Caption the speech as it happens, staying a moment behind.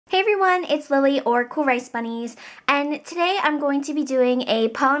Hey everyone, it's Lily or Cool Rice Bunnies, and today I'm going to be doing a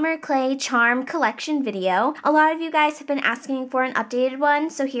polymer clay charm collection video. A lot of you guys have been asking for an updated one,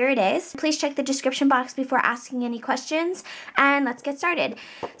 so here it is. Please check the description box before asking any questions, and let's get started.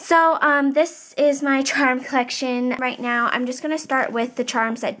 So this is my charm collection. Right now I'm just going to start with the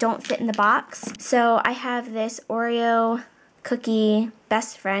charms that don't fit in the box. So I have this Oreo cookie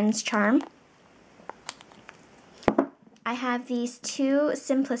best friends charm. I have these two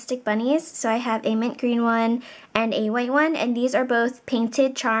simplistic bunnies, so I have a mint green one and a white one, and these are both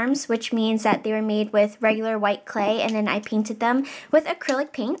painted charms, which means that they were made with regular white clay and then I painted them with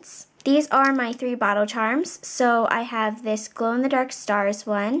acrylic paints. These are my 3 bottle charms, so I have this glow-in-the-dark stars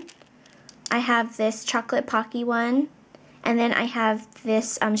one, I have this chocolate pocky one, and then I have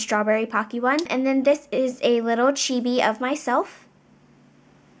this strawberry pocky one, and then this is a little chibi of myself,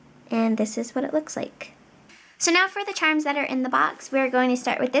 and this is what it looks like. So now for the charms that are in the box, we're going to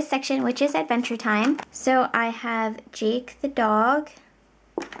start with this section, which is Adventure Time. So I have Jake the dog,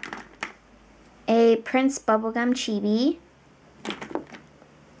 a Prince Bubblegum Chibi,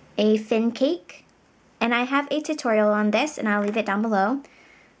 a Fin Cake, and I have a tutorial on this, and I'll leave it down below.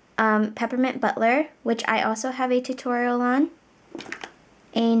 Peppermint Butler, which I also have a tutorial on.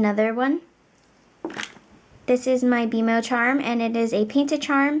 Another one. This is my Bimo charm, and it is a painted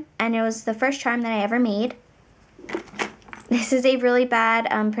charm, and it was the first charm that I ever made. This is a really bad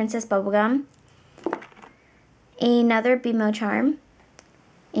Princess Bubblegum. Another Bimo charm.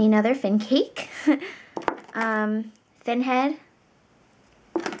 Another Fin Cake. Fin Head.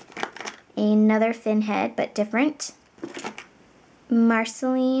 Another Fin Head, but different.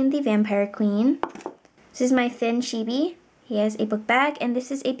 Marceline the Vampire Queen. This is my Fin Chibi. He has a book bag, and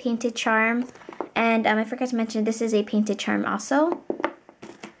this is a painted charm. And I forgot to mention, this is a painted charm also.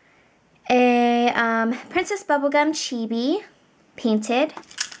 A Princess Bubblegum Chibi, painted.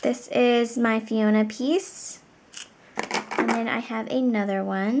 This is my Fiona piece. And then I have another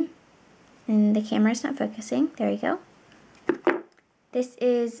one. And the camera's not focusing. There you go. This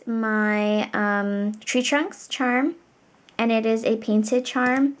is my Tree Trunks charm. And it is a painted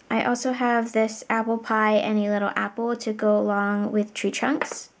charm. I also have this apple pie and a little apple to go along with Tree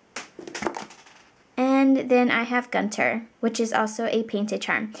Trunks. And then I have Gunter, which is also a painted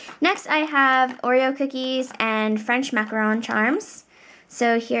charm. Next I have Oreo cookies and French macaron charms.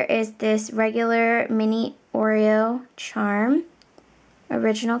 So here is this regular mini Oreo charm,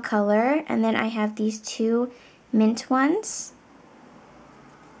 original color, and then I have these 2 mint ones.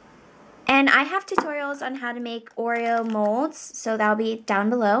 And I have tutorials on how to make Oreo molds, so that'll be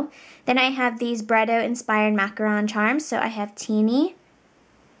down below. Then I have these Bredo inspired macaron charms. So I have Teeny,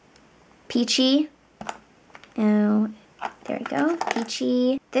 Peachy, oh, there we go,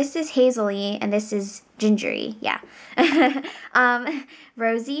 Peachy. This is Hazily, and this is Gingery, yeah.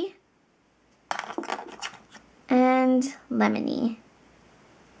 Rosy, and Lemony.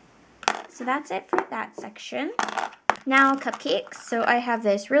 So that's it for that section. Now cupcakes. So I have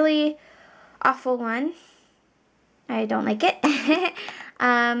this really awful one. I don't like it.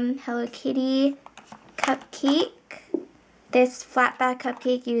 Hello Kitty cupcake. This flat back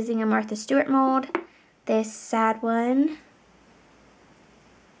cupcake using a Martha Stewart mold. This sad one.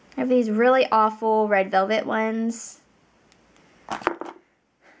 I have these really awful red velvet ones.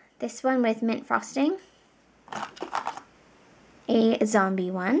 This one with mint frosting. A zombie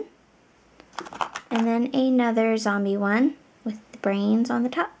one. And then another zombie one with the brains on the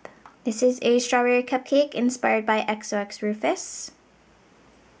top. This is a strawberry cupcake inspired by XOX Rufus.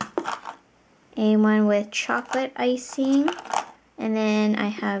 A one with chocolate icing. And then I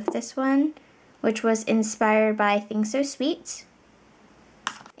have this one, which was inspired by Things So Sweet.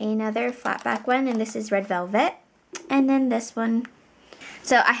 Another flat back one, and this is red velvet. And then this one.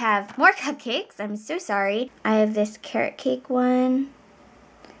 So I have more cupcakes. I'm so sorry. I have this carrot cake one.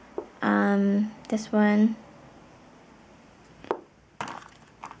 This one.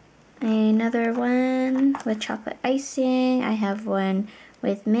 Another one with chocolate icing. I have one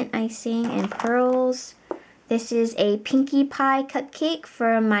with mint icing and pearls. This is a Pinkie Pie cupcake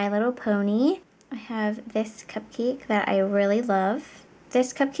from My Little Pony. I have this cupcake that I really love.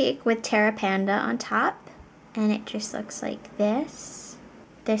 This cupcake with Terra Panda on top. And it just looks like this.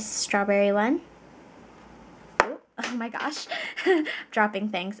 This strawberry one. Oh my gosh, dropping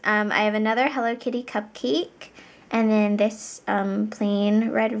things. I have another Hello Kitty cupcake, and then this plain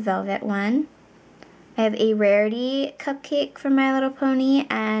red velvet one. I have a Rarity cupcake from My Little Pony,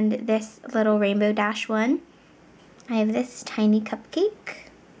 and this little Rainbow Dash one. I have this tiny cupcake,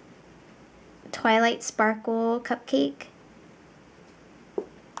 Twilight Sparkle cupcake,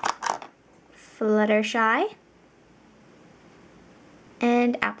 Fluttershy,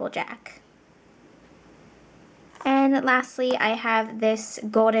 and Applejack. And lastly, I have this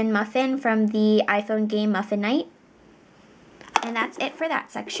golden muffin from the iPhone game Muffin Night. And that's it for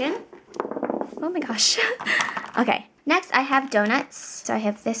that section. Oh my gosh. Okay, next I have donuts. So I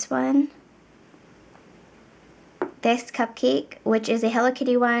have this one, this cupcake, which is a Hello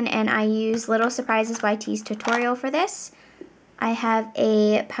Kitty one, and I use Little Surprises YT's tutorial for this. I have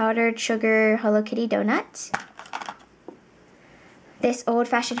a powdered sugar Hello Kitty donut, this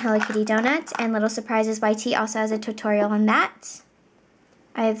old-fashioned Hello Kitty donut, and Little Surprises YT also has a tutorial on that.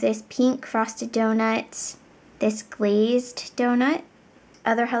 I have this pink frosted donut, this glazed donut,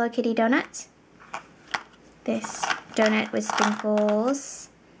 other Hello Kitty donut, this donut with sprinkles,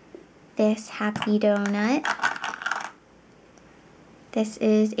 this happy donut, this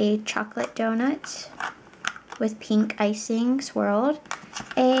is a chocolate donut with pink icing swirled,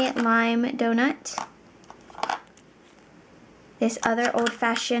 a lime donut, this other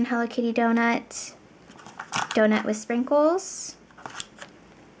old-fashioned Hello Kitty donut, donut with sprinkles,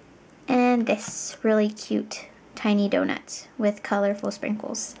 and this really cute tiny donut with colorful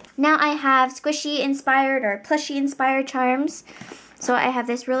sprinkles. Now I have squishy inspired or plushy inspired charms. So I have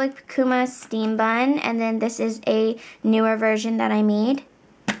this Rilakkuma steam bun, and then this is a newer version that I made.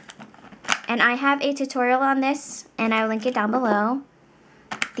 And I have a tutorial on this, and I'll link it down below.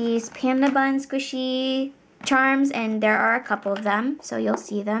 These panda bun squishy charms, and there are a couple of them, so you'll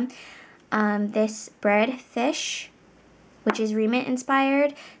see them. This bread fish, which is remint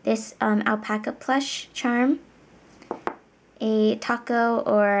inspired. This alpaca plush charm. A taco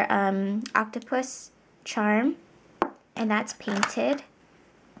or octopus charm, and that's painted.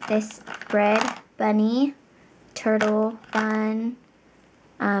 This bread bunny, turtle bun,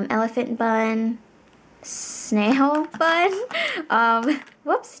 elephant bun, snail bun,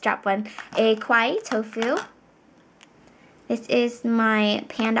 whoops, drop one. A kawaii tofu. This is my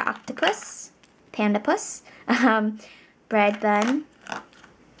panda octopus, pandapus, bread bun.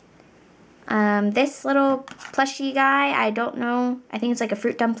 This little plushy guy, I don't know, I think it's like a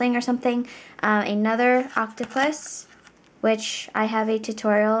fruit dumpling or something. Another octopus, which I have a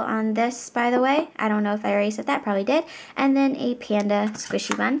tutorial on this, by the way. I don't know if I already said that, probably did. And then a panda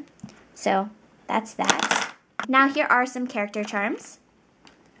squishy bun. So that's that. Now here are some character charms.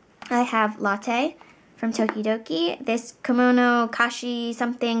 I have Latte from Tokidoki, this kimono kashi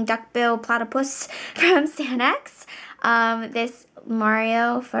something duckbill platypus from Sanex, this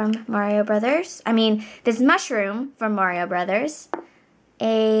Mario from Mario Brothers, this mushroom from Mario Brothers,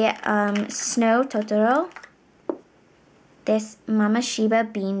 a Snow Totoro, this Mama Shiba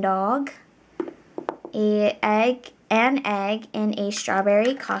bean dog, an egg in a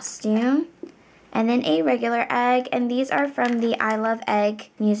strawberry costume, and then a regular egg, and these are from the I Love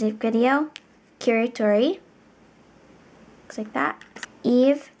Egg music video, Kiritori, looks like that.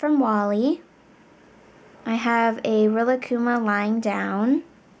 Eve from WALL-E. I have a Rilakkuma lying down,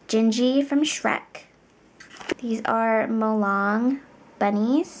 Gingy from Shrek. These are Molong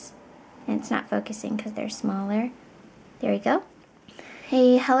bunnies, and it's not focusing because they're smaller. There we go.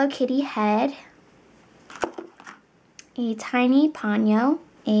 A Hello Kitty head, a tiny Ponyo,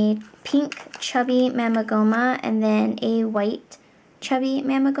 a pink chubby Mamagoma, and then a white chubby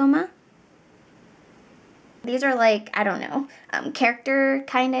Mamagoma. These are like, I don't know, character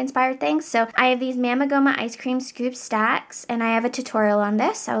kind of inspired things. So I have these Mamagoma ice cream scoop stacks, and I have a tutorial on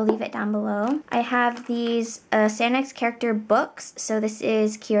this. I will leave it down below. I have these Sanex character books. So this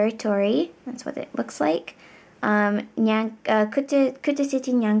is Kiritori. That's what it looks like. Kute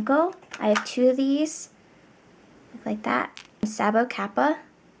City Nyanko. I have 2 of these. Like that. Sabo Kappa.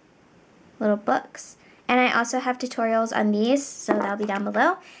 Little books. And I also have tutorials on these, so that'll be down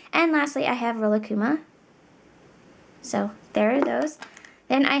below. And lastly, I have Rilakkuma. So there are those.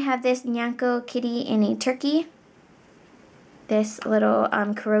 Then I have this Nyanko kitty in a turkey. This little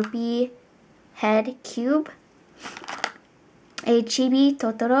Keroppi head cube. A Chibi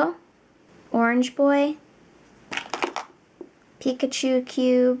Totoro. Orange boy. Pikachu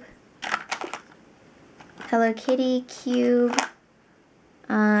cube. Hello Kitty cube.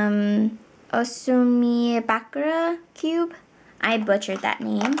 Osumi Bakura cube. I butchered that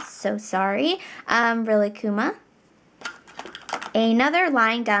name, so sorry. Rilakkuma. Another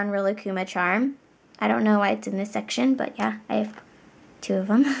lying down Rilakkuma charm. I don't know why it's in this section, but yeah, I have 2 of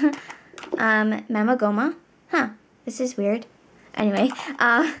them. Mamagoma. Huh, this is weird. Anyway,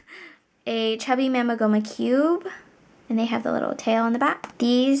 a chubby Mamagoma cube. And they have the little tail on the back.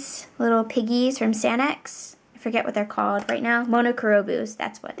 These little piggies from Sanex. I forget what they're called right now. Monokurobus,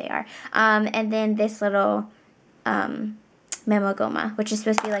 that's what they are. And then this little Mamagoma, which is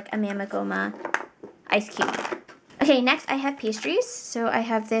supposed to be like a Mamagoma ice cube. Okay, Okay, next I have pastries. So I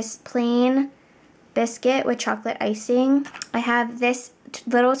have this plain biscuit with chocolate icing. I have this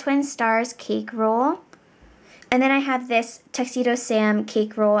Little Twin Stars cake roll. And then I have this Tuxedo Sam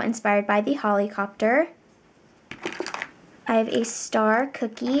cake roll inspired by the helicopter. I have a star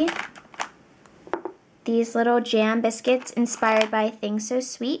cookie. These little jam biscuits inspired by Things So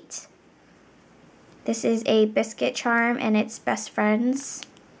Sweet. This is a biscuit charm and its best friends.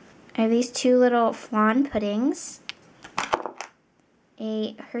 I have these two little flan puddings.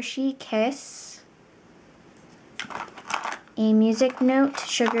 A Hershey Kiss. A Music Note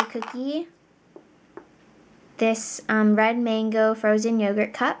sugar cookie. This red mango frozen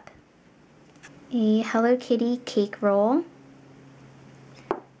yogurt cup. A Hello Kitty cake roll.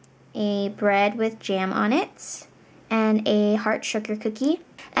 A bread with jam on it. And a heart sugar cookie.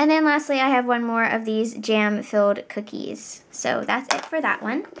 And then lastly, I have one more of these jam-filled cookies. So that's it for that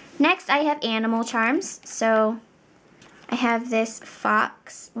one. Next, I have animal charms. So I have this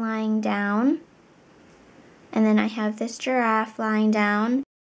fox lying down. And then I have this giraffe lying down.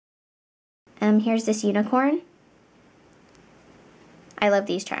 Here's this unicorn. I love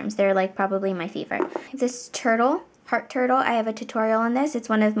these charms. They're like probably my favorite. This turtle, heart turtle, I have a tutorial on this. It's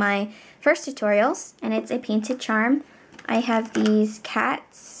one of my first tutorials, and it's a painted charm. I have these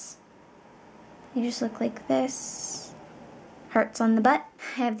cats. They just look like this. Hearts on the butt.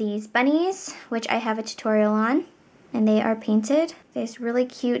 I have these bunnies, which I have a tutorial on, and they are painted. This really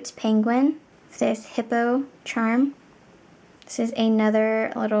cute penguin. This hippo charm. This is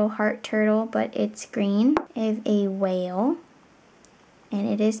another little heart turtle, but it's green. I have a whale, and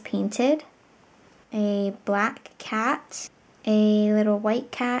it is painted. A black cat, a little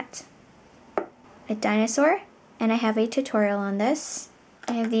white cat, a dinosaur, and I have a tutorial on this.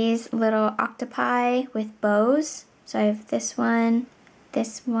 I have these little octopi with bows. So I have this one,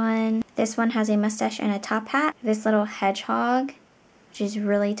 this one. This one has a mustache and a top hat. This little hedgehog, which is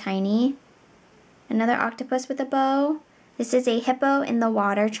really tiny. Another octopus with a bow. This is a hippo in the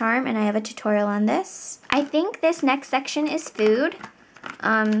water charm, and I have a tutorial on this. I think this next section is food.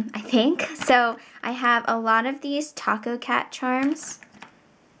 I think. So I have a lot of these taco cat charms,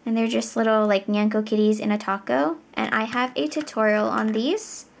 and they're just little like Nyanko kitties in a taco, and I have a tutorial on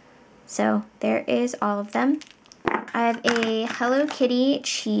these. So there is all of them. I have a Hello Kitty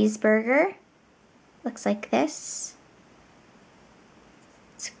cheeseburger. Looks like this.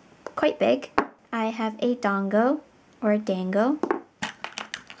 It's quite big. I have a dongo, or a dango,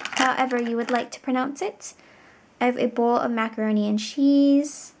 however you would like to pronounce it. I have a bowl of macaroni and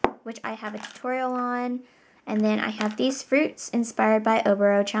cheese, which I have a tutorial on. And then I have these fruits inspired by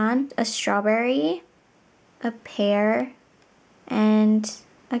Oboro-chan. A strawberry, a pear, and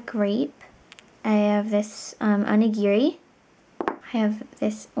a grape. I have this onigiri. I have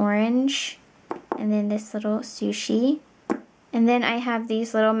this orange, and then this little sushi. And then I have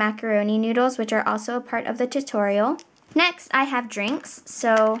these little macaroni noodles, which are also a part of the tutorial. Next, I have drinks.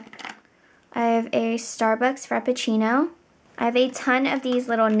 So I have a Starbucks Frappuccino. I have a ton of these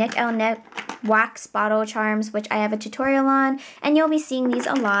little Nick L. Nick wax bottle charms, which I have a tutorial on, and you'll be seeing these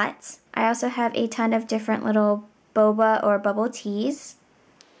a lot. I also have a ton of different little boba or bubble teas.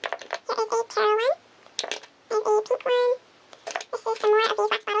 Here is a tarot one, and a pink one. This is some more of these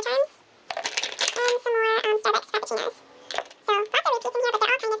wax bottle charms, and some more Starbucks Frappuccinos. So lots of repeats in here, but they're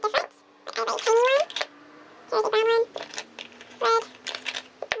all kind of different. I have a tiny one. Here's a brown one. Red.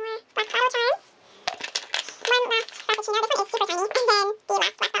 More wax bottle charms. One last Frappuccino. This one is super tiny. And then the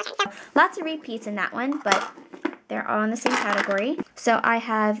last wax bottle charm. So Lots of repeats in that one, but they're all in the same category. So I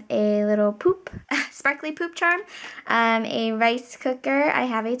have a little poop, sparkly poop charm, a rice cooker. I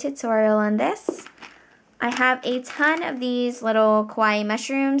have a tutorial on this. I have a ton of these little kawaii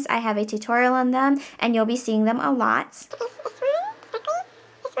mushrooms. I have a tutorial on them, and you'll be seeing them a lot. this one, sparkly.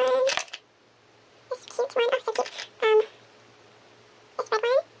 This one. This cute one. Oh, so cute. This red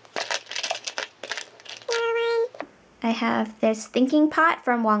one. Yellow one. I have this thinking pot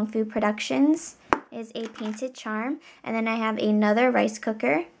from Wong Fu Productions. Is a painted charm, and then I have another rice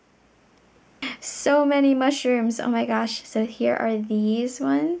cooker. So many mushrooms, oh my gosh. So here are these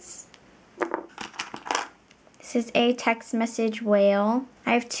ones. This is a text message whale.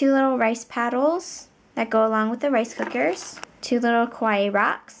 I have two little rice paddles that go along with the rice cookers. Two little kawaii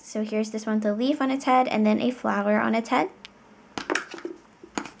rocks. So here's this one with a leaf on its head and then a flower on its head.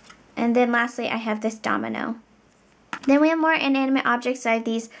 And then lastly, I have this domino. Then we have more inanimate objects. I have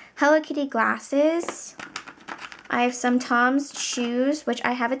these Hello Kitty glasses. I have some Tom's shoes, which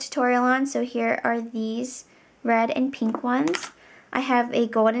I have a tutorial on. So here are these red and pink ones. I have a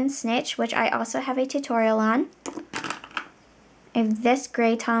golden snitch, which I also have a tutorial on. I have this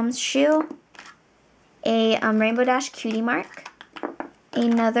gray Tom's shoe. a Rainbow Dash Cutie Mark,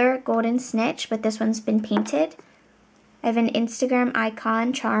 another golden snitch, but this one's been painted. I have an Instagram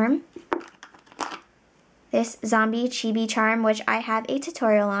icon charm, this zombie chibi charm, which I have a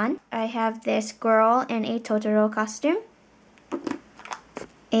tutorial on. I have this girl in a Totoro costume,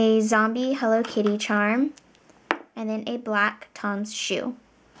 a zombie Hello Kitty charm, and then a black Tom's shoe.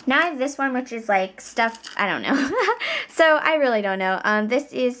 Now I have this one, which is like stuff, I don't know. So I really don't know.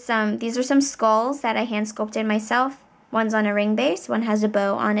 These are some skulls that I hand sculpted myself. One's on a ring base, one has a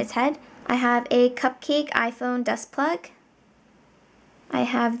bow on its head. I have a cupcake iPhone dust plug. I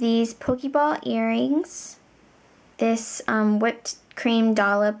have these Pokeball earrings. This whipped cream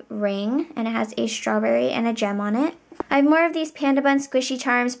dollop ring, and it has a strawberry and a gem on it. I have more of these Panda Bun squishy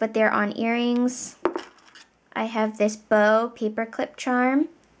charms, but they're on earrings. I have this bow paperclip charm.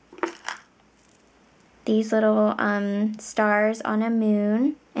 These little stars on a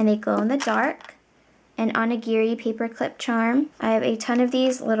moon, and they glow in the dark. An onigiri paperclip charm. I have a ton of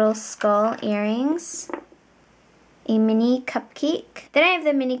these little skull earrings. A mini cupcake. Then I have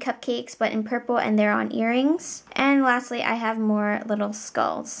the mini cupcakes, but in purple, and they're on earrings. And lastly, I have more little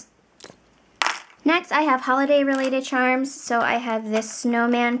skulls. Next, I have holiday related charms. So I have this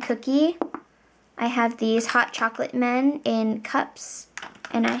snowman cookie. I have these hot chocolate men in cups.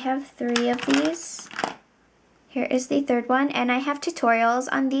 And I have 3 of these. Here is the third one, and I have tutorials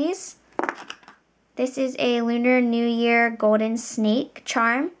on these. This is a Lunar New Year golden snake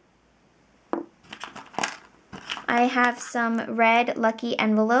charm. I have some red lucky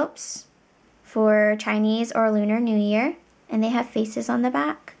envelopes for Chinese or Lunar New Year, and they have faces on the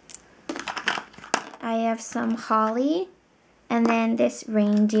back. I have some holly, and then this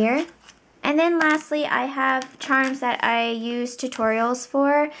reindeer. And then lastly, I have charms that I use tutorials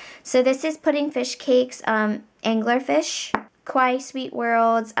for. So this is Pudding Fish Cakes, Anglerfish, Kauai Sweet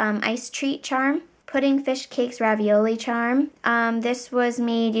World's Ice Treat charm, Pudding Fish Cakes Ravioli charm. This was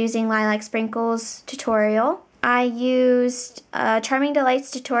made using Lilac Sprinkles tutorial. I used Charming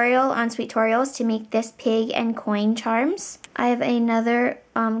Delights tutorial on Sweetorials to make this pig and coin charms. I have another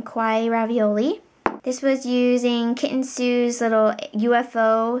Kauai Ravioli. This was using Kitten Sue's little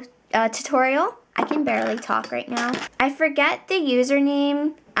UFO tutorial. I can barely talk right now. I forget the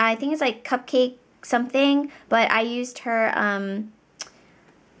username. I think it's like Cupcake something, but I used her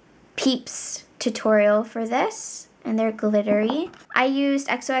Peeps tutorial for this, and they're glittery. I used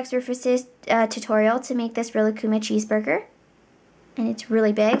XOX Rufus's tutorial to make this Rilakkuma cheeseburger, and it's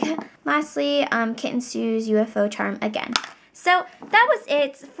really big. Lastly, Kitten Sue's UFO charm again. So that was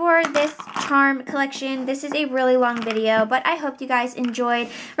it for this charm collection. This is a really long video, but I hope you guys enjoyed.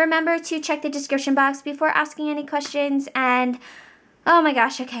 Remember to check the description box before asking any questions, and oh my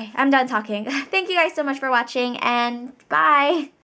gosh, okay, I'm done talking. Thank you guys so much for watching, and bye!